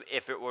Houndoom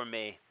if it were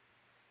me.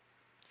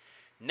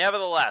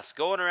 Nevertheless,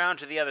 going around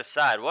to the other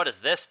side, what is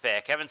this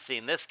pick? Haven't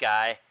seen this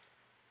guy.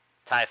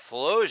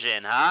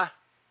 Typhlosion, huh?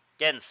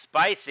 Getting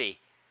spicy.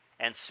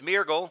 And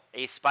Smeargle,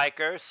 a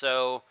spiker,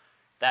 so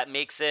that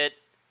makes it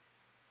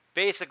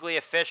basically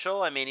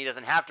official. I mean, he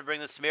doesn't have to bring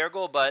the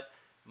Smeargle, but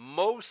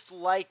most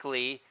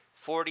likely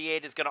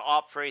 48 is going to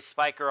opt for a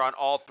spiker on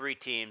all 3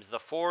 teams. The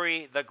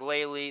Fori, the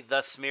Glalie,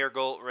 the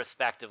Smeargle,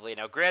 respectively.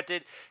 Now,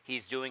 granted,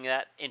 he's doing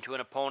that into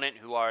an opponent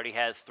who already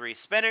has 3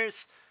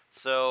 spinners,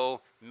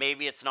 so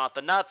maybe it's not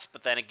the nuts,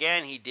 but then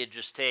again, he did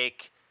just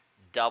take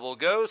double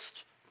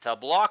Ghost to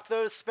block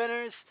those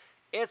spinners.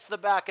 It's the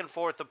back and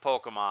forth of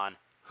Pokemon.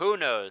 Who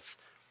knows?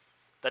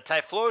 The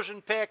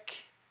Typhlosion pick,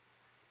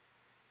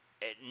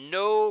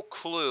 no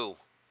clue.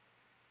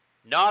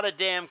 Not a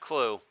damn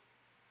clue.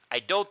 I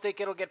don't think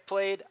it'll get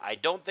played. I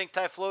don't think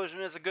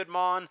Typhlosion is a good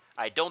mon.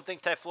 I don't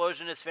think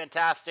Typhlosion is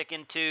fantastic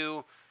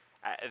into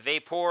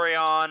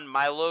Vaporeon,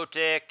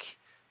 Milotic,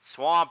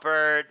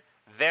 Swampert,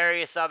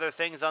 various other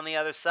things on the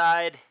other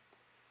side.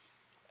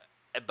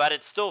 But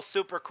it's still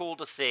super cool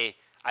to see.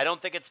 I don't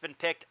think it's been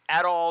picked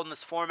at all in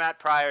this format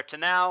prior to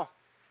now.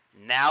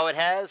 Now it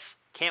has.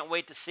 Can't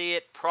wait to see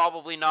it.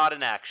 Probably not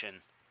in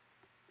action.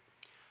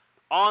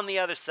 On the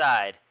other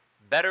side,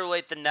 better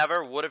late than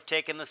never. Would have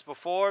taken this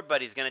before,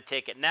 but he's going to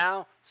take it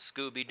now.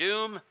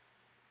 Scooby-Doom.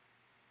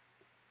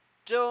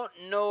 Don't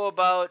know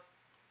about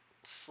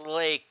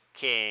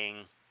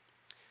Slaking.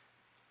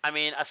 I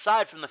mean,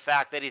 aside from the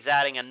fact that he's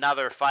adding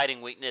another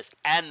fighting weakness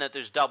and that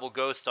there's double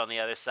Ghost on the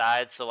other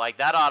side, so like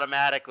that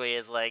automatically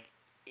is like,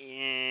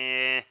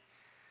 I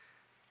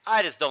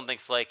just don't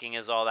think Slaking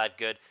is all that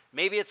good.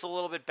 Maybe it's a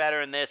little bit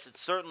better in this. It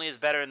certainly is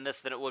better in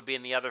this than it would be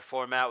in the other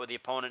format where the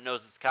opponent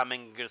knows it's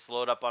coming and can just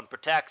load up on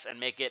Protects and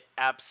make it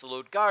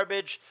absolute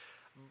garbage.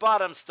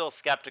 But I'm still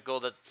skeptical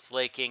that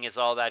Slaking is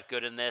all that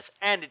good in this,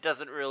 and it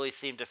doesn't really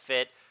seem to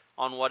fit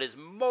on what is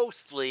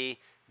mostly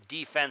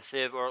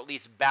defensive or at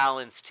least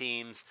balanced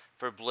teams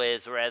for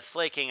Blizz, whereas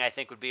Slaking I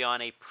think would be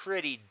on a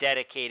pretty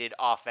dedicated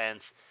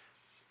offense.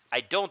 I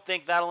don't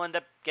think that'll end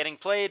up getting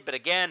played, but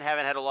again,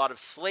 haven't had a lot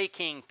of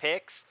Slaking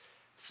picks,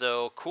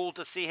 so cool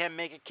to see him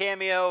make a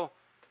cameo,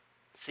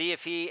 see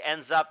if he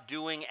ends up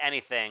doing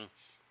anything.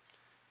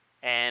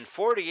 And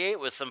 48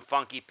 with some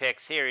funky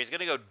picks here. He's going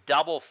to go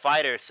double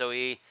fighter, so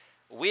we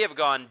have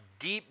gone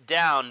deep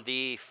down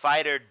the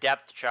fighter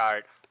depth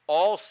chart.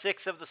 All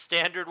 6 of the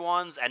standard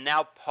ones, and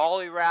now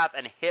Poliwrath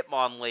and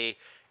Hitmonlee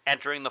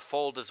entering the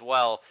fold as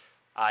well.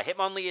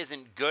 Hitmonlee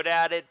isn't good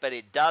at it, but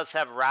it does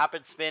have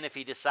rapid spin if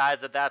he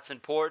decides that that's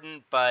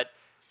important. But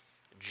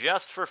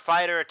just for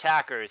fighter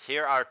attackers,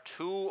 here are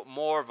 2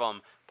 more of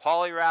them,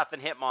 Poliwrath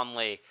and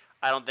Hitmonlee.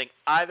 I don't think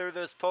either of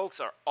those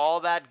pokes are all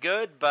that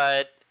good,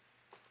 but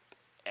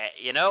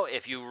you know,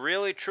 if you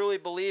really truly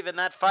believe in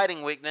that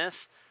fighting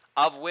weakness,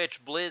 of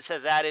which Blizz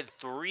has added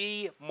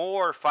 3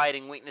 more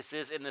fighting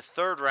weaknesses in this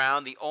 3rd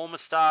round, the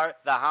Omastar,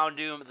 the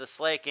Houndoom, the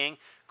Slaking,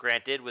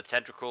 granted with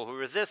Tentacruel who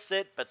resists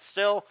it, but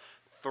still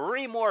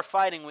 3 more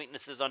fighting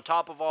weaknesses on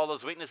top of all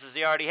those weaknesses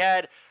he already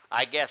had.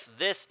 I guess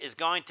this is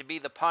going to be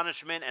the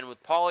punishment, and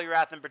with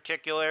Poliwrath in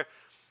particular,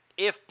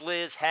 if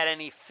Blizz had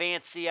any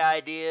fancy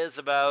ideas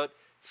about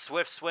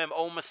Swift Swim,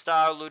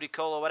 Omastar,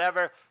 Ludicolo,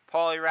 whatever,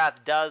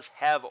 Poliwrath does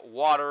have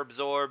Water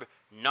Absorb.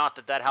 Not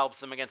that that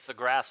helps him against the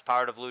grass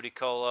part of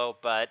Ludicolo,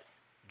 but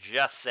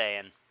just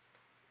saying.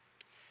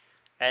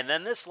 And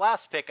then this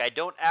last pick I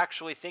don't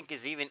actually think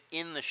is even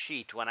in the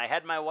sheet. When I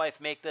had my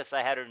wife make this,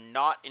 I had her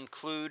not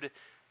include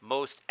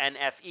most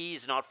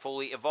NFEs, not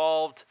fully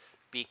evolved,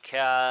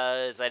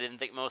 because I didn't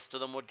think most of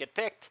them would get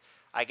picked.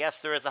 I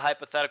guess there is a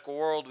hypothetical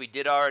world. We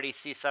did already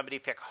see somebody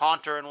pick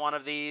Haunter in one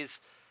of these.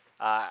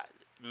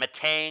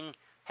 Matang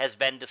has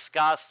been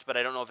discussed, but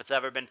I don't know if it's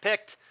ever been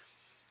picked.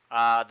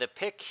 The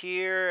pick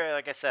here,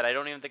 like I said, I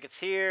don't even think it's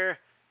here.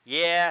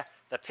 Yeah,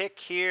 the pick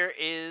here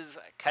is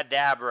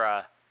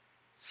Kadabra.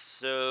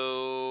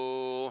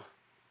 So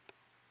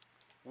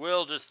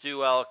we'll just do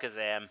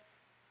Alakazam.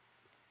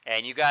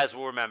 And you guys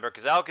will remember,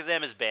 because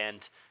Alakazam is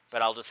banned.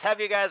 But I'll just have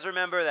you guys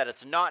remember that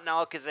it's not an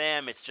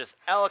Alakazam. It's just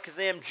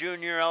Alakazam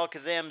Jr.,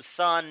 Alakazam's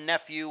son,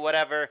 nephew,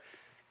 whatever.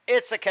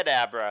 It's a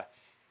Kadabra.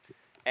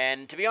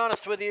 And to be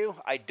honest with you,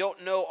 I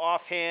don't know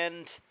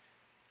offhand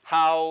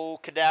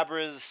how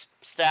Kadabra's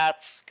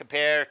stats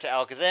compare to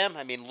Alakazam.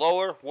 I mean,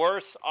 lower,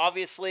 worse,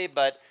 obviously,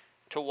 but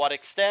to what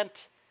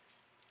extent?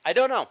 I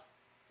don't know.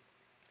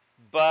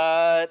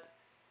 But,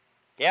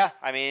 yeah,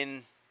 I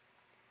mean,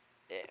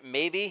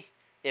 maybe.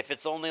 If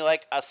it's only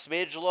like a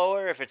smidge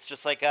lower, if it's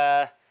just like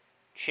a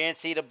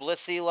Chansey to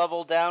Blissey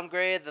level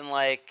downgrade, then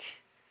like,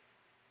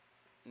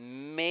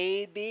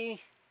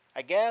 maybe,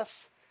 I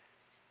guess.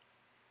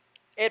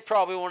 It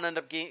probably won't end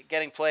up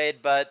getting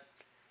played, but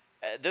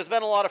there's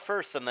been a lot of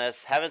firsts in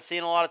this. Haven't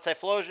seen a lot of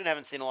Typhlosion,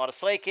 haven't seen a lot of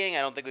Slaking.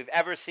 I don't think we've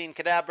ever seen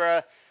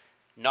Kadabra.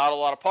 Not a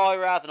lot of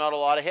Poliwrath, not a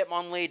lot of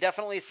Hitmonlee.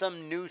 Definitely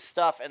some new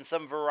stuff and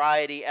some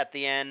variety at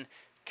the end.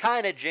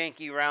 Kind of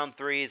janky round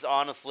 3s,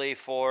 honestly,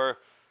 for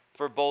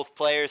both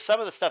players. Some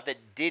of the stuff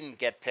that didn't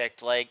get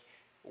picked, like,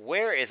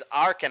 where is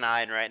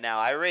Arcanine right now?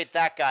 I rate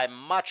that guy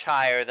much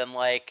higher than,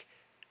 like,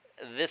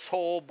 this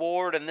whole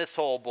board and this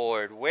whole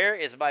board. Where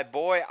is my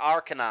boy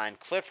Arcanine?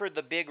 Clifford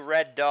the big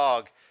red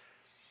dog.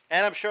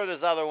 And I'm sure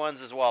there's other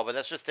ones as well, but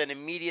that's just an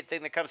immediate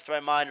thing that comes to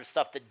my mind of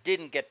stuff that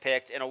didn't get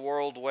picked in a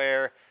world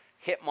where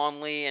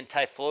Hitmonlee and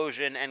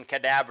Typhlosion and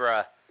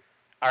Kadabra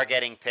are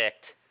getting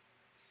picked.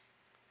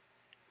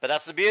 But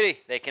that's the beauty.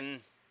 They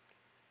can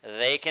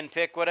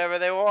pick whatever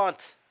they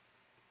want.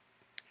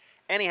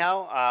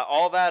 Anyhow,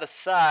 all that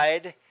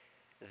aside,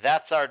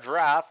 that's our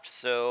draft.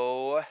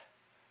 So,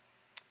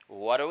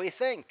 what do we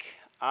think?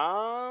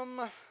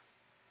 Well,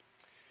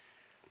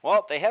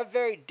 they have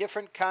very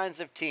different kinds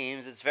of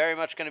teams. It's very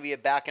much going to be a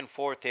back and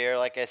forth here.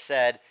 Like I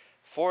said,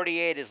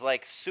 48 is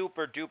like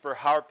super duper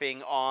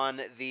harping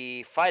on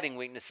the fighting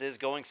weaknesses,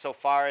 going so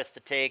far as to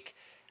take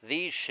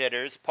these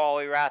shitters,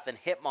 Poliwrath and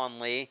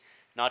Hitmonlee.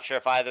 Not sure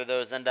if either of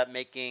those end up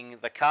making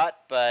the cut,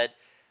 but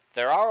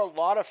there are a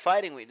lot of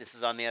fighting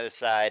weaknesses on the other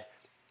side.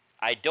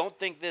 I don't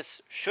think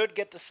this should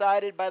get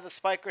decided by the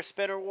Spiker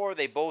Spinner War.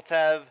 They both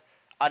have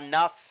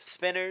enough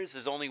spinners.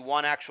 There's only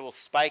one actual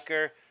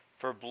Spiker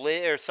for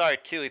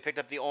two. He picked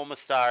up the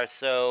Omastar,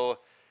 so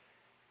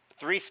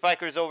 3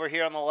 Spikers over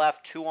here on the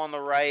left, 2 on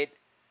the right.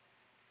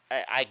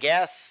 I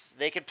guess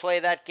they could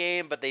play that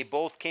game, but they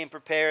both came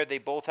prepared. They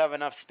both have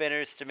enough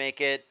spinners to make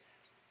it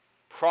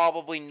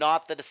probably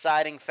not the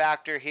deciding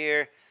factor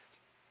here.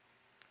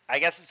 I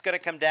guess it's going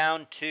to come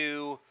down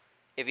to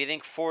if you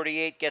think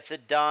 48 gets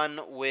it done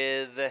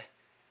with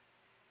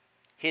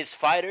his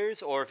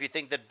fighters, or if you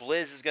think that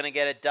Blizz is going to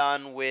get it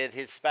done with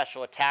his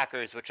special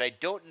attackers, which I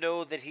don't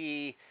know that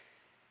he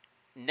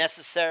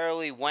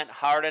necessarily went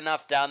hard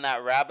enough down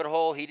that rabbit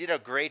hole. He did a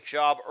great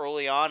job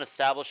early on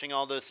establishing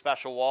all those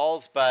special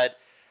walls, but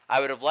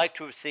I would have liked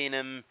to have seen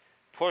him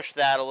push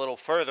that a little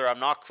further. I'm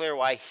not clear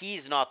why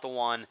he's not the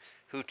one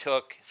who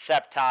took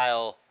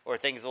Sceptile or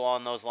things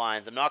along those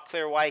lines. I'm not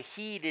clear why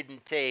he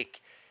didn't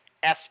take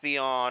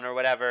Espeon or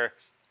whatever,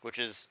 which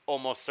is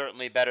almost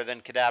certainly better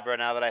than Kadabra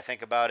now that I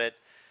think about it.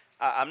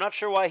 I'm not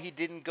sure why he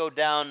didn't go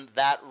down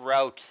that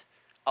route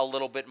a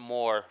little bit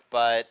more,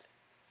 but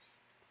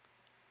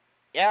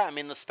yeah, I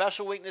mean, the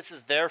special weakness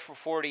is there for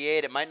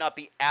 48. It might not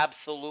be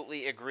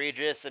absolutely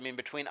egregious. I mean,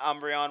 between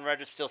Umbreon,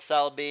 Registeel,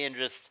 Celebi, and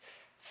just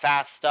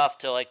fast stuff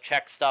to like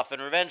check stuff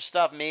and revenge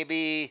stuff,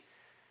 maybe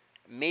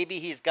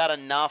he's got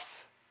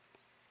enough,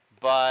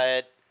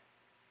 but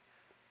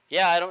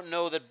yeah, I don't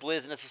know that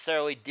Blizz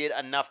necessarily did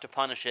enough to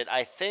punish it.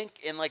 I think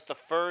in like the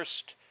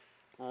first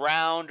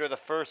round or the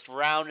first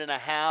round and a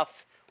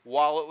half,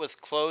 while it was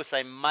close,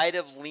 I might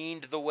have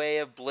leaned the way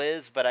of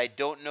Blizz, but I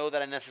don't know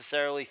that I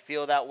necessarily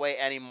feel that way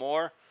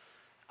anymore.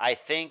 I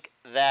think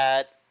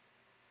that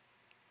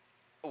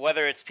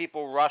whether it's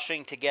people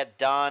rushing to get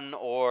done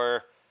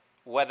or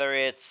whether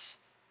it's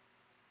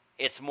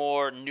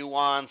more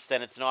nuanced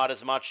and it's not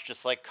as much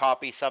just like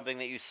copy something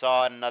that you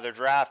saw in another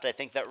draft. I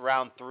think that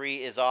round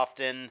 3 is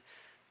often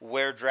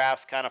where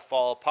drafts kind of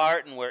fall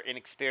apart and where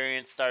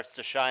inexperience starts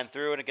to shine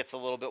through and it gets a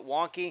little bit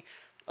wonky.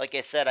 Like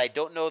I said, I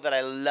don't know that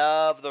I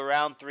love the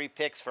round 3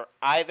 picks for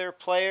either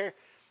player,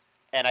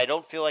 and I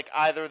don't feel like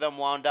either of them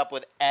wound up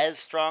with as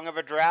strong of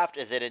a draft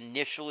as it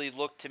initially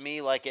looked to me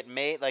like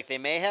they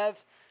may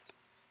have.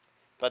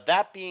 But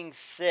that being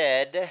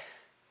said,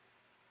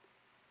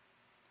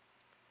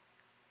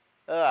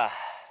 yeah,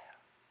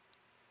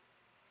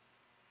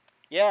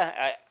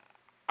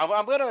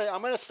 I'm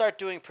gonna start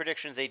doing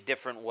predictions a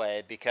different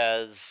way,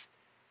 because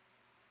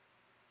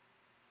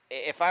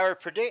if I were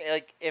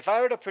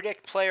to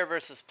predict player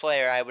versus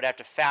player, I would have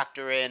to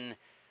factor in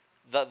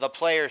the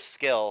player's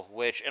skill,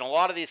 which in a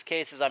lot of these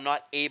cases I'm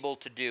not able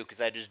to do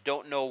because I just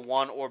don't know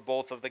one or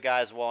both of the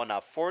guys well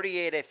enough.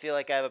 48, I feel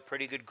like I have a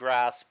pretty good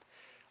grasp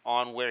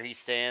on where he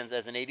stands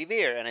as an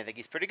ADVer, and I think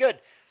he's pretty good.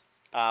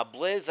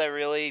 Blizz, I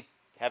really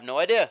have no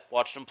idea.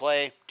 Watched him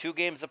play 2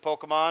 games of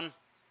Pokemon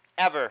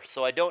ever,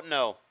 so I don't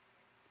know.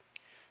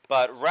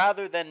 But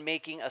rather than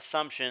making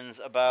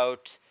assumptions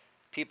about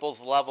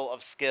people's level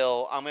of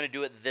skill, I'm going to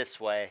do it this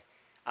way.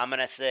 I'm going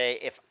to say,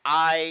 if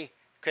I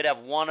could have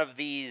one of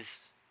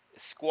these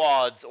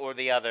squads or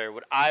the other,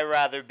 would I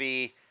rather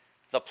be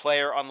the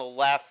player on the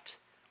left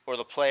or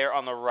the player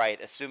on the right?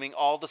 Assuming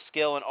all the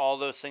skill and all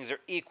those things are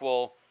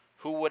equal,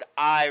 who would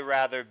I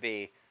rather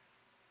be?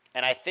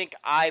 And I think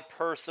I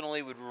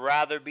personally would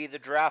rather be the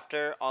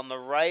drafter on the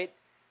right.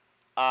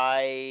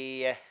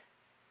 I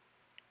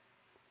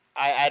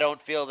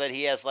don't feel that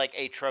he has like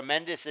a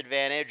tremendous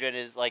advantage and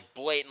is like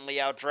blatantly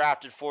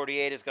outdrafted.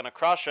 48 is going to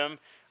crush him.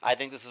 I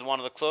think this is one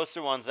of the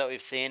closer ones that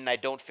we've seen, and I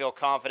don't feel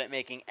confident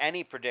making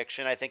any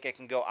prediction. I think it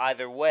can go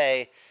either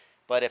way.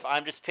 But if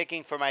I'm just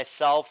picking for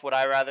myself, would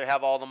I rather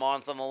have all the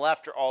Mons on the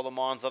left or all the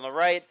Mons on the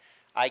right?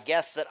 I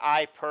guess that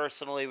I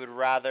personally would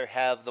rather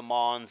have the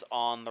Mons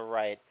on the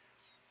right.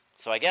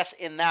 So I guess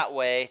in that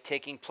way,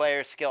 taking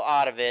player skill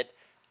out of it,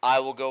 I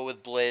will go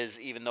with Blizz,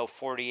 even though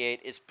 48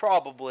 is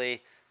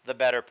probably the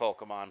better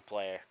Pokemon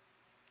player.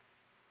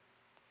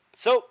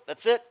 So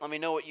that's it. Let me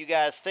know what you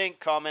guys think.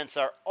 Comments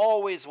are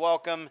always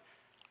welcome.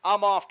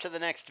 I'm off to the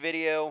next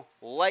video.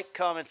 Like,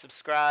 comment,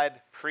 subscribe.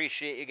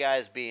 Appreciate you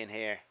guys being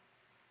here.